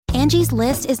Angie's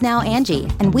List is now Angie,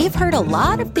 and we've heard a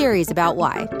lot of theories about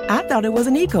why. I thought it was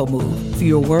an eco move.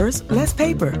 Fewer words, less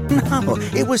paper. No,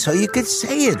 it was so you could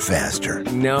say it faster.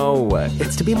 No,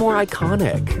 it's to be more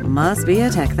iconic. Must be a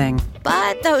tech thing.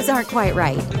 But those aren't quite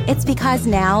right. It's because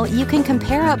now you can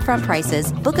compare upfront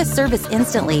prices, book a service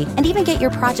instantly, and even get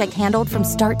your project handled from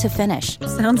start to finish.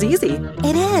 Sounds easy.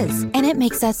 It is, and it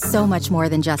makes us so much more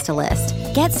than just a list.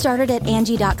 Get started at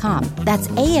Angie.com. That's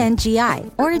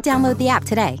ANGI, or download the app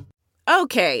today.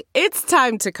 Okay, it's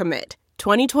time to commit.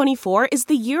 2024 is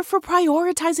the year for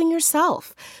prioritizing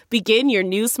yourself. Begin your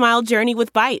new smile journey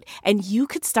with Byte, and you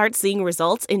could start seeing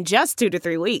results in just 2 to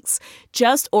 3 weeks.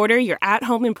 Just order your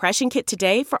at-home impression kit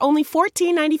today for only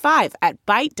 $14.95 at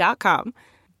Byte.com.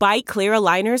 Byte Clear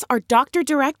aligners are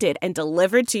doctor-directed and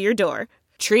delivered to your door.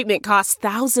 Treatment costs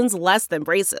thousands less than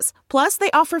braces. Plus, they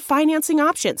offer financing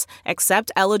options,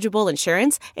 accept eligible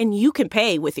insurance, and you can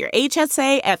pay with your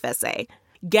HSA FSA.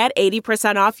 Get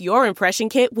 80% off your impression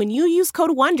kit when you use code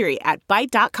WONDERY at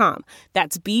Byte.com.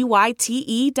 That's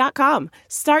BYTE.com.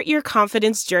 Start your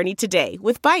confidence journey today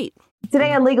with Byte.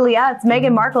 Today on Legally Us,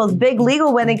 Meghan Markle's big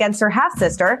legal win against her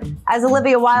half-sister as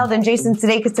Olivia Wilde and Jason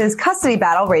Sudeikis' custody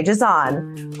battle rages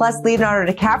on. Plus,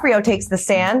 Leonardo DiCaprio takes the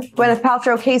stand, Gwyneth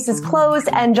Paltrow case is closed,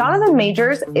 and Jonathan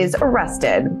Majors is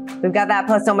arrested. We've got that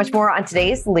plus so much more on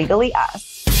today's Legally Us.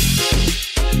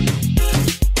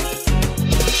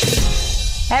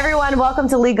 Hey everyone, welcome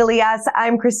to Legally Us.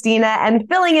 I'm Christina, and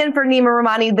filling in for Nima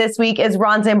Rahmani this week is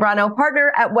Ron Zambrano,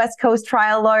 partner at West Coast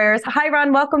Trial Lawyers. Hi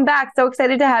Ron, welcome back. So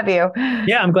excited to have you.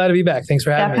 Yeah, I'm glad to be back. Thanks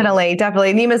for having me.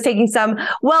 Definitely. Nima's taking some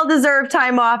well-deserved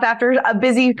time off after a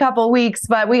busy couple weeks,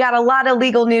 but we got a lot of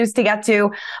legal news to get to.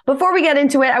 Before we get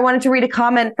into it, I wanted to read a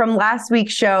comment from last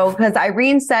week's show because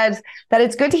Irene says that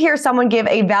it's good to hear someone give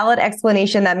a valid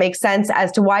explanation that makes sense as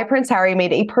to why Prince Harry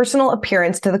made a personal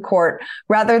appearance to the court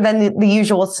rather than the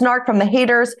usual snark from the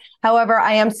haters. However,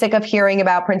 I am sick of hearing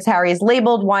about Prince Harry's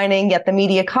labeled whining, yet the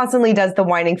media constantly does the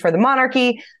whining for the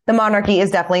monarchy. The monarchy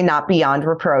is definitely not beyond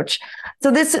reproach.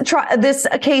 So this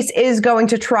case is going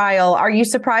to trial. Are you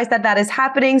surprised that that is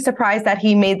happening? Surprised that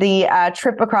he made the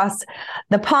trip across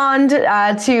the pond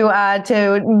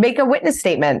to make a witness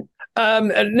statement?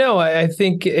 No, I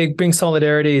think it brings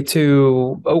solidarity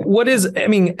to what is,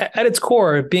 at its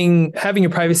core, having your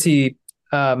privacy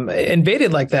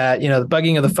invaded like that, the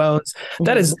bugging of the phones,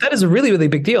 that is a really, really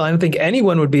big deal. I don't think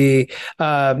anyone would be,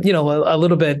 a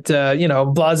little bit,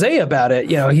 blasé about it.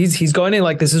 He's going in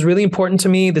like, this is really important to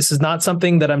me. This is not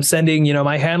something that I'm sending,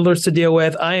 my handlers to deal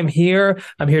with. I am here.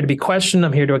 I'm here to be questioned.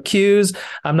 I'm here to accuse.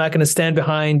 I'm not going to stand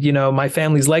behind, my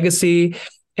family's legacy.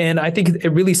 And I think it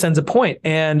really sends a point.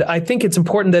 And I think it's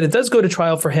important that it does go to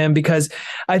trial for him because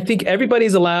I think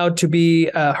everybody's allowed to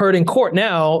be heard in court.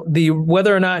 Now,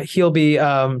 whether or not he'll be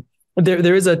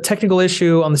there is a technical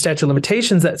issue on the statute of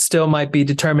limitations that still might be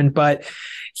determined, but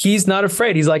he's not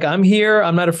afraid. He's like, I'm here.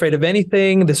 I'm not afraid of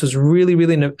anything. This was really,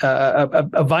 really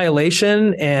a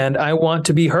violation, and I want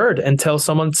to be heard until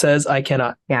someone says I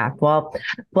cannot. Yeah, well,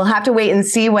 we'll have to wait and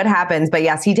see what happens. But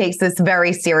yes, he takes this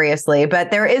very seriously.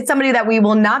 But there is somebody that we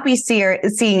will not be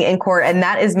seeing in court, and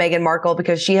that is Meghan Markle,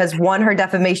 because she has won her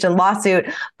defamation lawsuit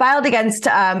filed against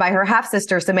by her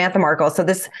half-sister, Samantha Markle. So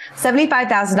this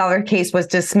 $75,000 case was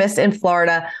dismissed in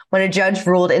Florida when a judge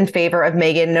ruled in favor of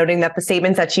Meghan, noting that the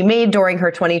statements that she made during her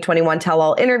 2021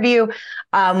 tell-all interview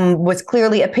was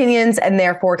clearly opinions and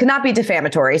therefore could not be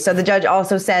defamatory. So the judge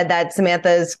also said that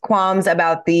Samantha's qualms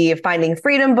about the Finding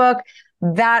Freedom book,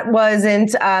 that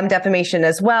wasn't defamation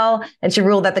as well. And she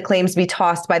ruled that the claims be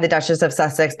tossed by the Duchess of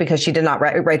Sussex because she did not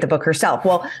write the book herself.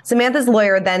 Well, Samantha's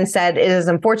lawyer then said it is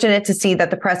unfortunate to see that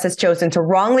the press has chosen to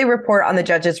wrongly report on the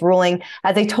judge's ruling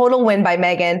as a total win by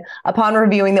Meghan. Upon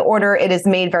reviewing the order, it is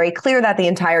made very clear that the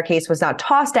entire case was not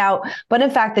tossed out, but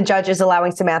in fact, the judge is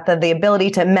allowing Samantha the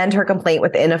ability to amend her complaint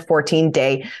within a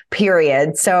 14-day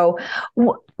period. So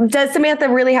does Samantha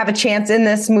really have a chance in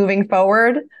this moving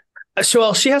forward?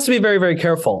 Well, she has to be very, very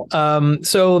careful.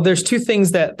 So there's two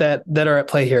things that are at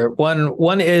play here.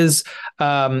 One is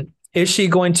she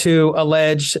going to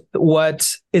allege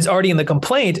what is already in the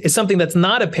complaint is something that's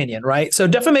not opinion, right? So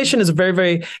defamation is it's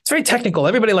very technical.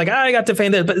 Everybody I got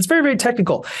defamed there, but it's very, very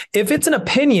technical. If it's an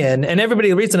opinion and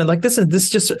everybody reads it and this is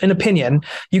just an opinion,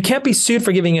 you can't be sued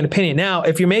for giving an opinion. Now,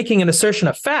 if you're making an assertion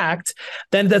of fact,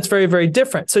 then that's very, very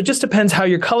different. So it just depends how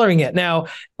you're coloring it. Now,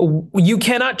 you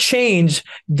cannot change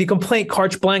the complaint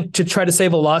carte blanche to try to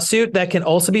save a lawsuit that can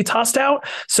also be tossed out.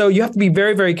 So you have to be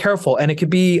very, very careful, and it could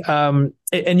be, and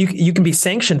you can be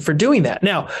sanctioned for doing that.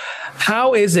 Now,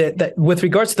 how is it that with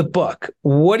regards to the book,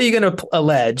 what are you going to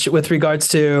allege with regards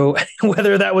to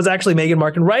whether that was actually Meghan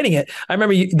Markle writing it? I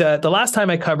remember the last time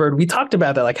I covered, we talked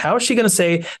about that. Like, how is she going to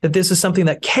say that this is something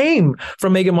that came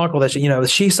from Meghan Markle, that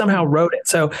she somehow wrote it?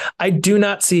 So I do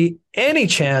not see any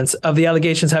chance of the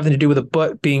allegations having to do with a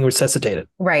book being resuscitated.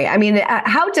 Right. I mean,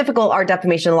 how difficult are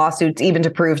defamation lawsuits even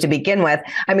to prove to begin with?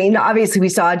 I mean, obviously we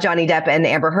saw Johnny Depp and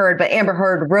Amber Heard, but Amber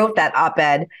Heard wrote that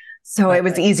op-ed, so it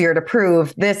was easier to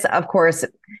prove. This, of course,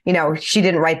 she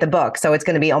didn't write the book, so it's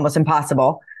going to be almost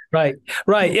impossible. Right.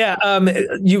 Yeah.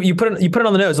 You put it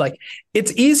on the nose. Like,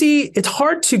 it's easy. It's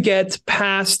hard to get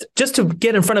past, just to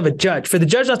get in front of a judge, for the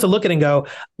judge not to look at it and go,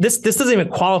 this doesn't even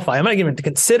qualify. I'm not even to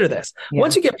consider this. Yeah.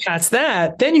 Once you get past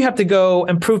that, then you have to go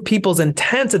and prove people's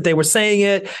intent, that they were saying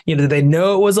it. Did they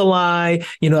know it was a lie?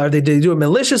 Did they do it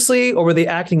maliciously, or were they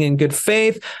acting in good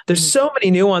faith? There's so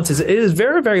many nuances. It is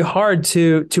very, very hard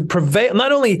to prevail,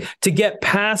 not only to get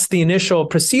past the initial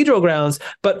procedural grounds,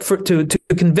 but to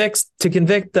convince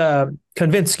the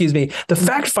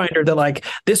fact finder that, like,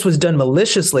 this was done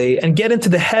maliciously, and get into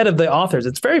the head of the authors.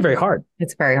 It's very, very hard.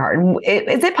 It's very hard.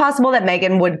 Is it possible that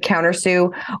Meghan would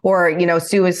countersue, or,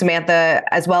 sue Samantha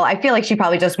as well? I feel like she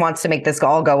probably just wants to make this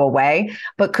all go away,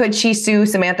 but could she sue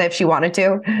Samantha if she wanted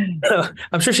to?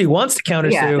 I'm sure she wants to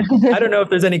countersue. Yeah. I don't know if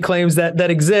there's any claims that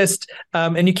exist.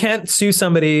 And you can't sue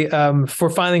somebody for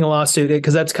filing a lawsuit,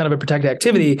 because that's kind of a protected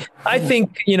activity. I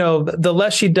think, the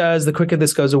less she does, the quicker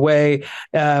this goes away.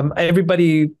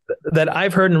 Everybody that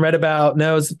I've heard and read about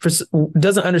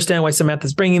doesn't understand why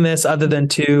Samantha's bringing this, other than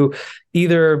to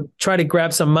either try to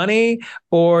grab some money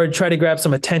or try to grab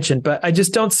some attention. But I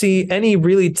just don't see any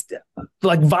really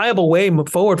viable way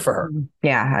forward for her.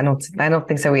 Yeah, I don't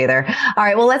think so either. All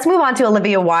right, well, let's move on to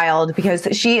Olivia Wilde, because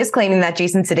she is claiming that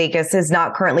Jason Sudeikis is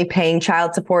not currently paying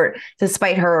child support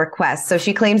despite her request. So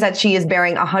she claims that she is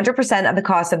bearing 100% of the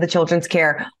cost of the children's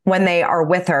care when they are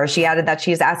with her. She added that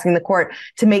she is asking the court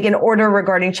to make an order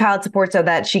regarding child support so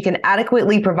that she can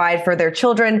adequately provide for their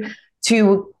children,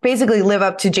 to basically live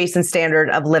up to Jason's standard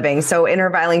of living. So in her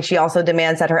filing, she also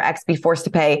demands that her ex be forced to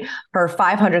pay her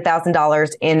 $500,000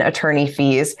 in attorney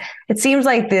fees. It seems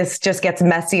like this just gets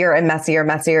messier and messier and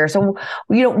messier. So,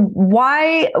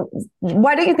 why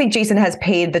do you think Jason has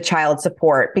paid the child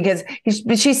support? Because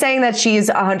she's saying that she's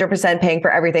 100% paying for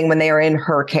everything when they are in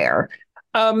her care.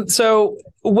 So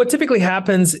what typically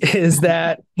happens is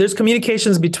that there's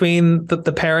communications between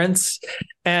the parents,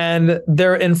 and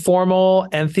they're informal,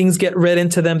 and things get read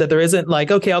into them that there isn't,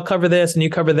 like, okay, I'll cover this and you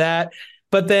cover that.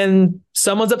 But then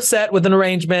someone's upset with an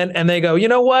arrangement, and they go, you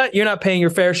know what? You're not paying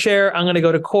your fair share. I'm going to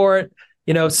go to court.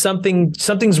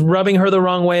 Something's rubbing her the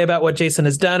wrong way about what Jason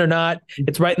has done or not.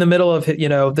 It's right in the middle of,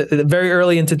 very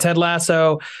early into Ted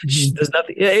Lasso. There's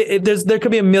nothing. There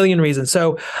could be a million reasons.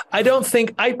 So I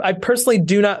personally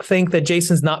do not think that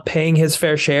Jason's not paying his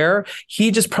fair share.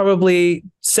 He just probably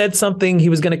said something he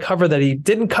was going to cover that he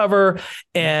didn't cover,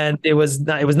 and it was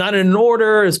not in an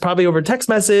order. It's probably over text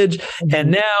message,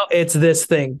 and now it's this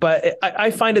thing. But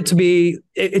I find it to be,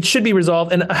 it should be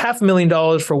resolved. And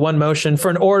 $500,000 for one motion for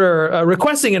an order,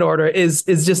 requesting an order is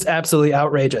just absolutely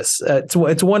outrageous.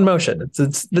 It's one motion.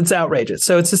 It's outrageous.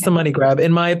 So it's just a money grab,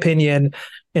 in my opinion.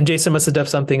 And Jason must have done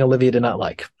something Olivia did not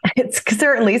like. It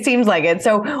certainly seems like it.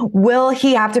 So will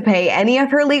he have to pay any of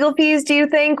her legal fees, do you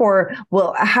think? Or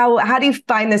how do you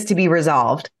find this to be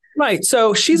resolved? Right.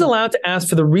 So she's allowed to ask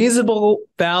for the reasonable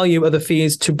value of the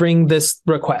fees to bring this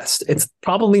request. It's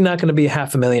probably not going to be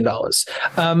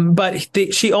 $500,000.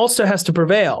 But she also has to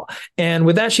prevail. And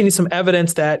with that, she needs some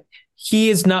evidence that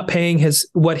he is not paying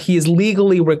what he is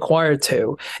legally required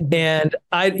to. And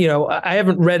I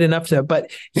haven't read enough to,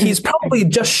 but he's probably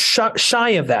just shy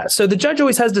of that. So the judge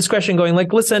always has discretion, going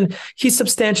like, listen, he's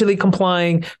substantially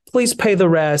complying. Please pay the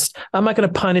rest. I'm not going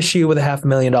to punish you with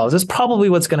 $500,000. That's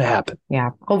probably what's going to happen. Yeah.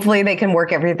 Hopefully they can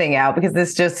work everything out, because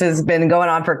this just has been going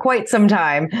on for quite some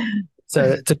time. So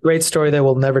it's a great story that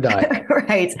will never die.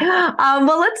 Right.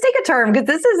 Well, let's take a turn, because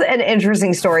this is an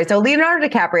interesting story. So Leonardo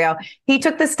DiCaprio, he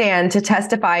took the stand to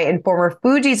testify in former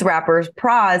Fugees rapper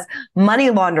Pra's money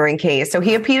laundering case. So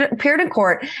he appeared in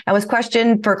court and was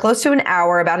questioned for close to an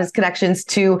hour about his connections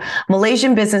to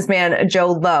Malaysian businessman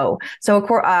Joe Low. So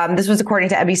this was according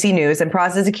to NBC News, and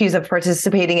Praz is accused of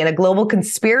participating in a global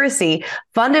conspiracy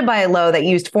funded by Low that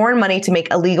used foreign money to make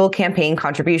illegal campaign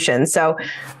contributions. So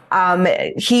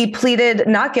He pleaded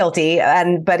not guilty,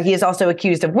 but he is also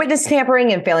accused of witness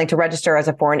tampering and failing to register as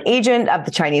a foreign agent of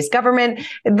the Chinese government.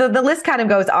 The list kind of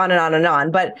goes on and on and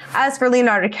on. But as for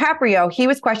Leonardo DiCaprio, he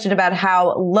was questioned about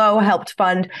how Lowe helped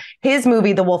fund his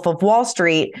movie, The Wolf of Wall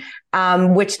Street,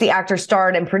 which the actor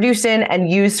starred and produced in, and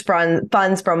used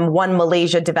funds from One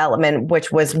Malaysia Development,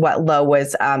 which was what Lowe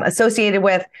was associated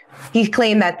with. He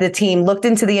claimed that the team looked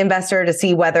into the investor to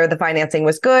see whether the financing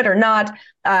was good or not.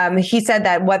 He said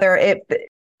that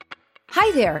Hi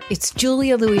there, it's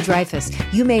Julia Louis-Dreyfus.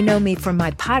 You may know me from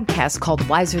my podcast called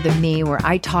Wiser Than Me, where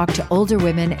I talk to older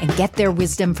women and get their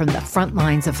wisdom from the front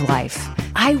lines of life.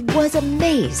 I was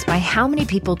amazed by how many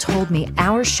people told me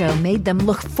our show made them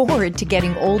look forward to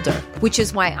getting older, which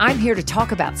is why I'm here to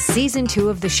talk about season 2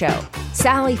 of the show.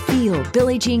 Sally Field,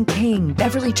 Billie Jean King,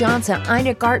 Beverly Johnson,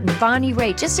 Ina Garten, Bonnie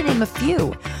Raitt, just to name a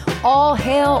few. All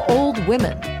hail old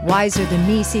women. Wiser Than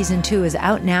Me season 2 is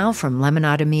out now from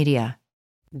Lemonada Media.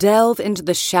 Delve into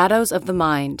the shadows of the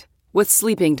mind with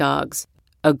Sleeping Dogs,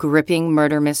 a gripping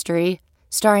murder mystery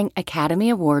starring Academy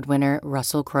Award winner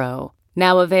Russell Crowe.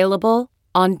 Now available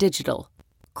on digital.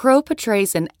 Crowe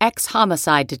portrays an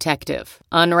ex-homicide detective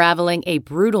unraveling a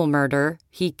brutal murder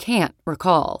he can't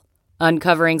recall.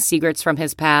 Uncovering secrets from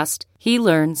his past, he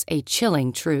learns a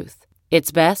chilling truth.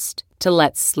 It's best to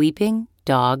let sleeping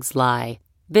dogs lie.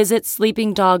 Visit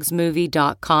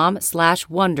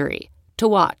sleepingdogsmovie.com/Wondery to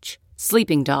watch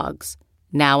Sleeping Dogs,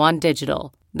 now on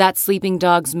digital. That's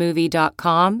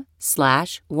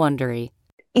sleepingdogsmovie.com/Wondery.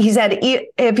 He said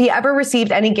if he ever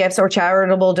received any gifts or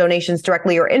charitable donations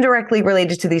directly or indirectly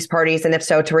related to these parties, and if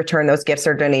so, to return those gifts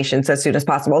or donations as soon as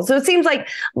possible. So it seems like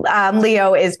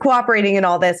Leo is cooperating in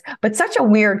all this, but such a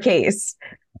weird case.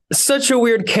 Such a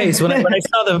weird case. When I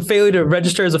saw the failure to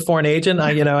register as a foreign agent,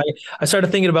 I started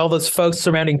thinking about all those folks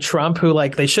surrounding Trump who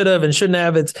they should have and shouldn't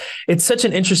have. It's such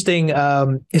an interesting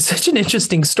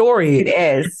story. It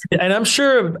is, and I'm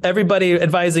sure everybody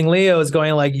advising Leo is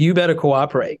going you better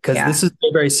cooperate because this is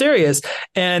very, very serious.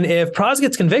 And if Praz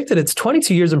gets convicted, it's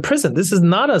 22 years in prison. This is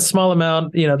not a small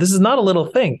amount. This is not a little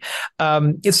thing.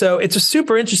 So it's just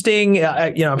super interesting.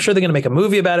 I'm sure they're going to make a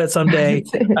movie about it someday.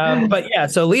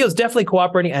 So Leo's definitely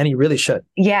cooperating. And he really should.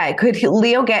 Yeah. Could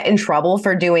Leo get in trouble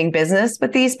for doing business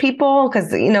with these people?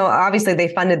 Because, obviously they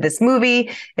funded this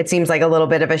movie. It seems like a little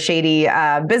bit of a shady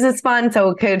business fund.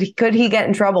 So could he get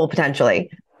in trouble potentially?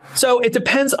 So it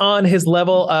depends on his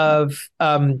level of,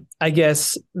 I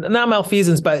guess, not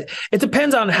malfeasance, but it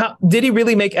depends on how did he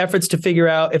really make efforts to figure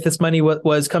out if this money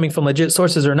was coming from legit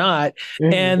sources or not.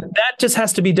 Mm-hmm. And that just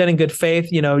has to be done in good faith.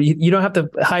 You don't have to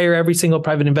hire every single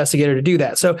private investigator to do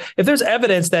that. So if there's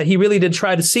evidence that he really did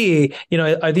try to see,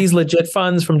 are these legit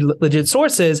funds from legit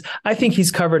sources, I think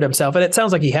he's covered himself. And it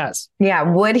sounds like he has. Yeah.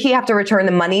 Would he have to return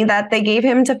the money that they gave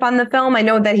him to fund the film? I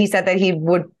know that he said that he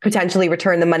would potentially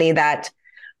return the money that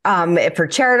for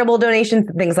charitable donations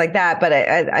and things like that. But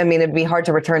I mean, it'd be hard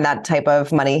to return that type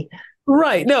of money.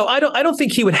 Right. No, I don't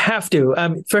think he would have to.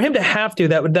 For him to have to,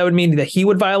 that would mean that he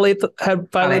would violate the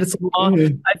law.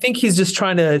 Mm-hmm. I think he's just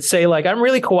trying to say I'm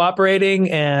really cooperating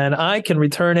and I can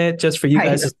return it just for you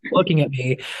guys looking at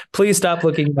me. Please stop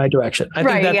looking in my direction. I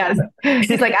think that's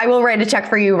He's like, I will write a check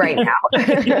for you right now.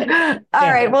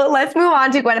 All right. Well, let's move on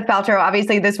to Gwyneth Paltrow.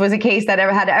 Obviously, this was a case that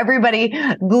had everybody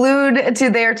glued to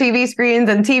their TV screens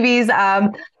and TVs.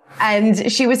 And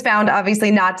she was found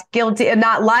obviously not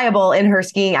liable in her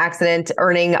skiing accident,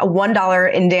 earning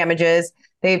 $1 in damages.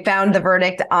 They found the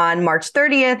verdict on March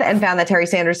 30th and found that Terry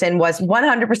Sanderson was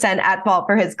 100% at fault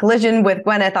for his collision with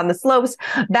Gwyneth on the slopes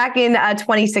back in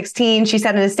 2016. She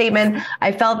said in a statement,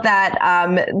 I felt that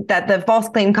that the false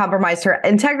claim compromised her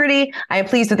integrity. I am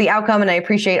pleased with the outcome and I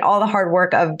appreciate all the hard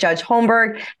work of Judge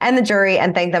Holmberg and the jury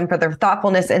and thank them for their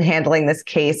thoughtfulness in handling this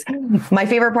case. My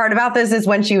favorite part about this is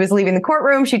when she was leaving the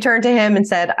courtroom, she turned to him and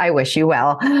said, I wish you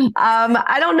well.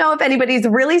 I don't know if anybody's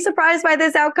really surprised by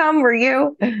this outcome. Were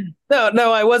you?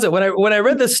 No, I wasn't. When I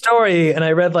read this story and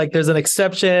I read there's an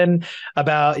exception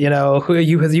about, who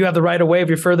you have the right of way if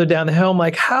you're further down the hill. I'm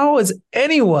like, how is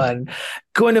anyone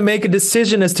going to make a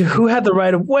decision as to who had the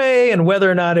right of way and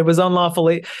whether or not it was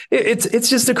unlawfully? It's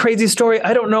just a crazy story.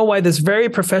 I don't know why this very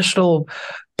professional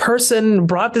person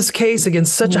brought this case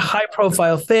against such a high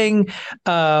profile thing.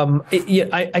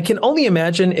 I can only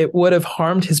imagine it would have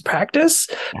harmed his practice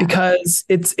because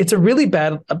it's a really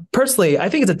bad, personally, I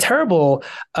think it's a terrible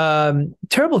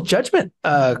judgment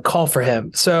call for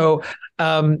him. So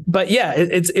But yeah,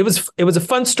 it was a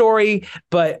fun story,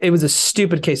 but it was a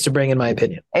stupid case to bring, in my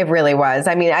opinion. It really was.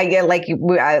 I mean, I get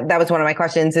that was one of my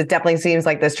questions. It definitely seems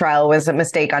like this trial was a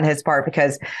mistake on his part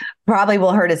because probably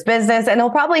will hurt his business, and he'll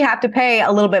probably have to pay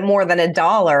a little bit more than $1,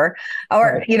 or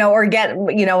or get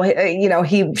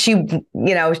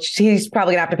she's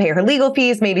probably gonna have to pay her legal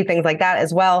fees, maybe things like that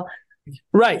as well.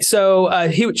 Right. So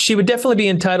she would definitely be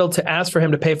entitled to ask for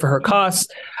him to pay for her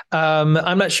costs.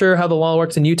 I'm not sure how the law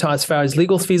works in Utah as far as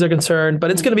legal fees are concerned,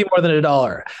 but it's going to be more than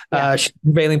 $1. She's a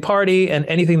prevailing party, and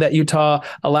anything that Utah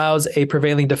allows a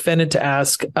prevailing defendant to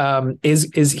ask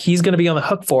is he's going to be on the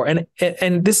hook for.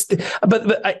 And this,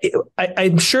 but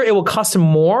I'm sure it will cost him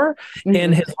more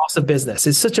in his loss of business.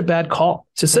 It's such a bad call.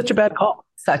 It's just such a bad call.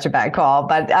 Such a bad call,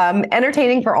 but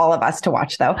entertaining for all of us to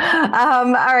watch, though.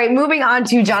 All right, moving on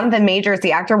to Jonathan Majors.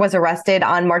 The actor was arrested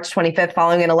on March 25th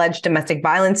following an alleged domestic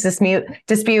violence dispute.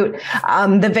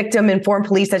 The victim informed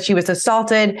police that she was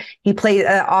assaulted.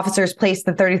 Officers placed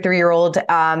the 33-year-old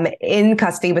in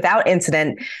custody without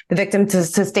incident. The victim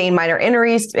sustained minor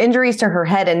injuries to her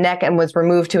head and neck and was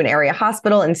removed to an area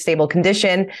hospital in stable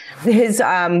condition. His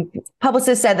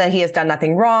publicist said that he has done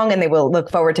nothing wrong, and they will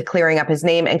look forward to clearing up his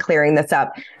name and clearing this up.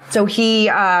 So he,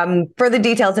 further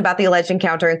details about the alleged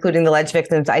encounter, including the alleged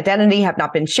victim's identity, have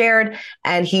not been shared.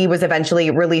 And he was eventually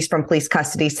released from police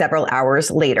custody several hours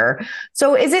later.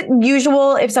 So is it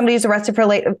usual if somebody is arrested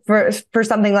for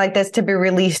something like this to be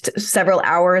released several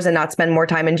hours and not spend more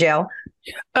time in jail?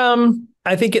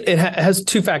 I think it has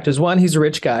two factors. One, he's a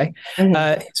rich guy.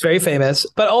 He's very famous.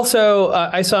 But also,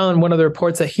 I saw in one of the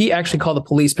reports that he actually called the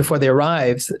police before they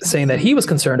arrived, saying that he was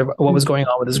concerned about what was going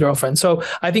on with his girlfriend. So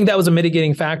I think that was a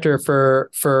mitigating factor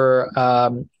for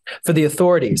the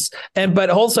authorities. But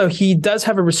also he does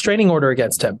have a restraining order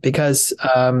against him because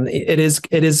it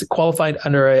is qualified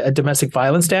under a domestic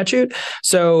violence statute.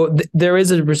 So there is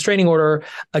a restraining order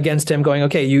against him going,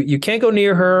 okay, you can't go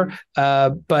near her.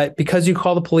 But because you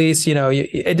call the police,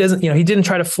 it doesn't, he didn't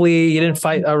try to flee. He didn't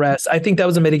fight arrest. I think that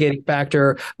was a mitigating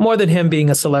factor more than him being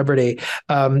a celebrity.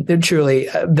 Truly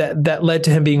that led to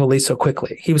him being released so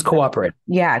quickly. He was cooperating.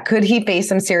 Yeah. Could he face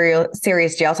some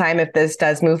serious jail time if this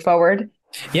does move forward?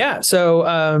 Yeah. So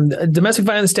domestic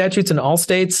violence statutes in all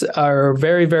states are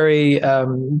very, very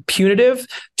punitive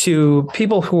to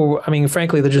people who,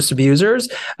 frankly, they're just abusers.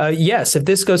 Yes, if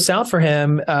this goes south for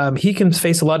him, he can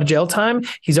face a lot of jail time.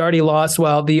 He's already lost.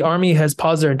 Well, the Army has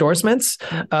paused their endorsements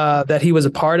that he was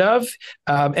a part of.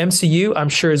 MCU, I'm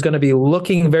sure, is going to be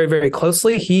looking very, very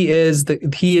closely. He is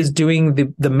doing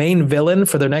the main villain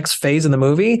for the next phase in the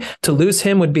movie. To lose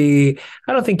him would be,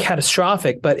 I don't think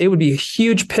catastrophic, but it would be a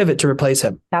huge pivot to replace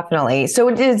him. Definitely.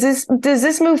 So does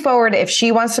this move forward if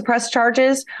she wants to press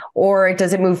charges, or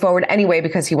does it move forward anyway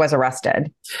because he was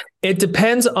arrested? It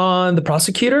depends on the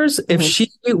prosecutors. If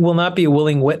she will not be a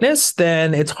willing witness,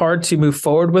 then it's hard to move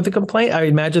forward with a complaint. I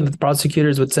imagine that the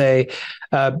prosecutors would say,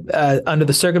 under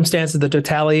the circumstances, the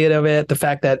totality of it, the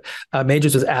fact that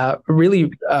Majors was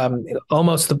really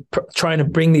almost trying to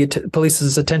bring the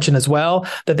police's attention as well,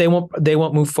 that they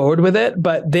won't move forward with it.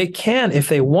 But they can, if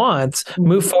they want,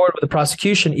 move forward with the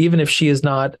prosecution, even if she is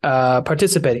not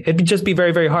participating. It'd just be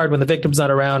very, very hard when the victim's not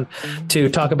around to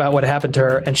talk about what happened to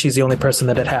her, and she's the only person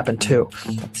that it happened to.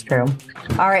 That's true.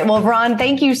 All right. Well, Ron,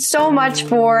 thank you so much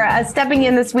for stepping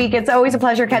in this week. It's always a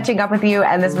pleasure catching up with you,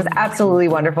 and this was absolutely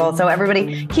wonderful. So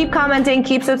everybody, keep commenting,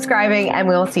 keep subscribing, and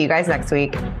we'll see you guys next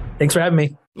week. Thanks for having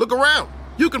me. Look around.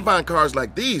 You can find cars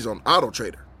like these on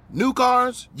AutoTrader. New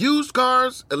cars, used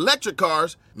cars, electric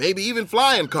cars, maybe even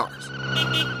flying cars.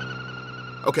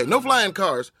 Okay, no flying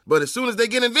cars, but as soon as they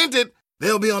get invented,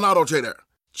 they'll be on AutoTrader.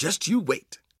 Just you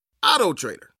wait.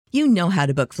 AutoTrader. You know how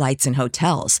to book flights and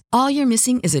hotels. All you're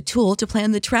missing is a tool to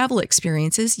plan the travel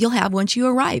experiences you'll have once you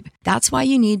arrive. That's why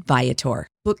you need Viator.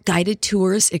 Book guided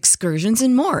tours, excursions,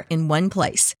 and more in one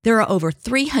place. There are over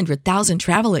 300,000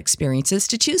 travel experiences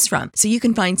to choose from, so you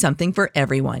can find something for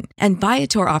everyone. And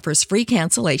Viator offers free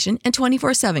cancellation and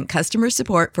 24/7 customer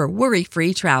support for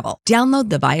worry-free travel.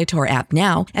 Download the Viator app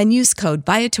now and use code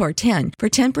Viator10 for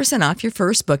 10% off your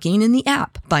first booking in the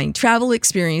app. Find travel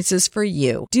experiences for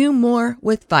you. Do more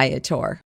with Viator.